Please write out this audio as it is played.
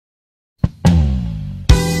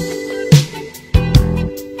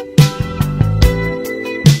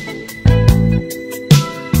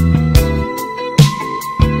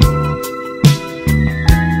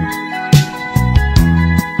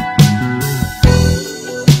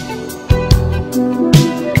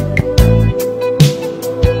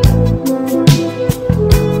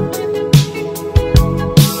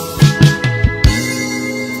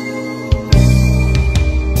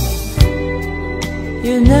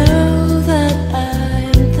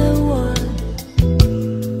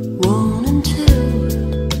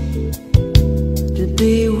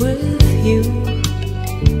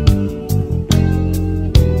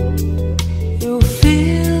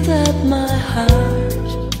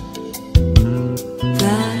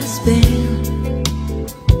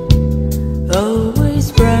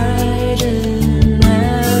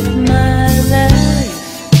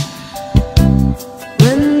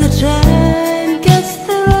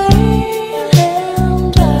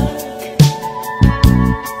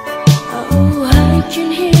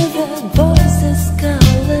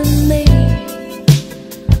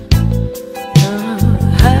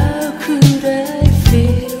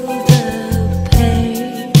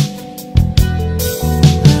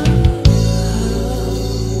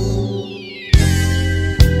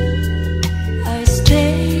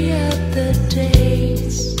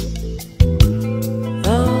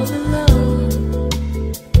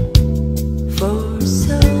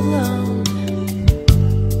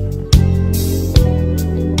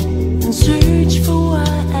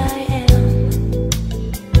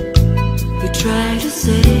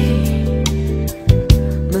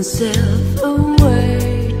a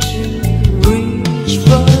way to reach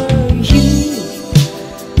for you.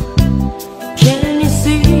 Can you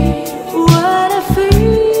see what I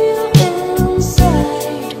feel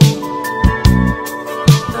inside?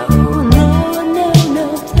 Oh no, no, no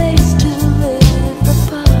place to live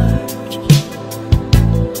apart.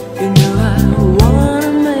 You know I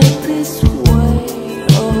wanna make this way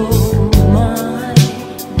all mine.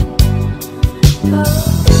 Oh.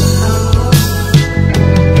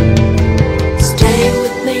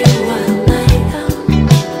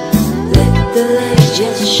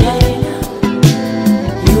 Just shine out.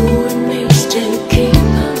 You and me still keep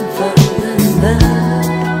on falling in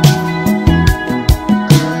love.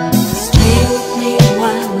 Stay with me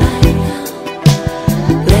while night out.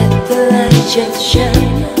 Let the light just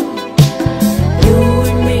shine out. You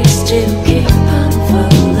and me still keep on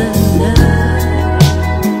falling in love.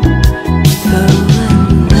 Falling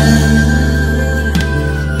in love.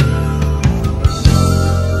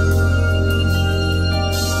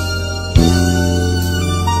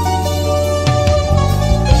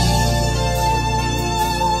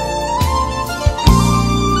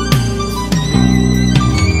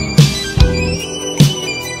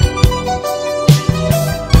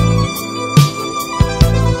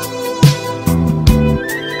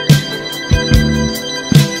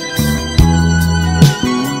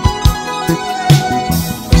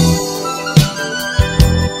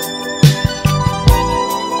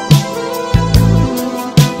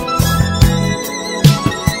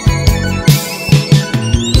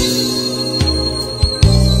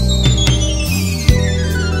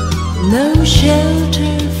 No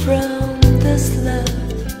shelter from this love,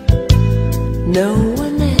 no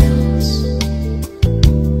one else,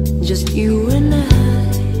 just you and I.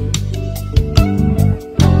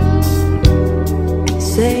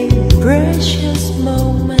 Save precious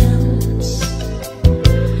moments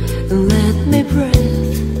and let me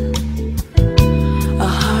breathe. A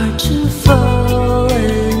heart to fall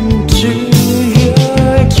into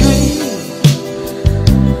your dream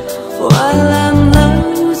while I'm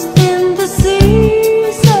lost in the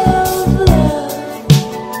seas of love.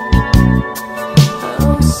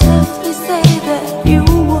 Oh, softly say that you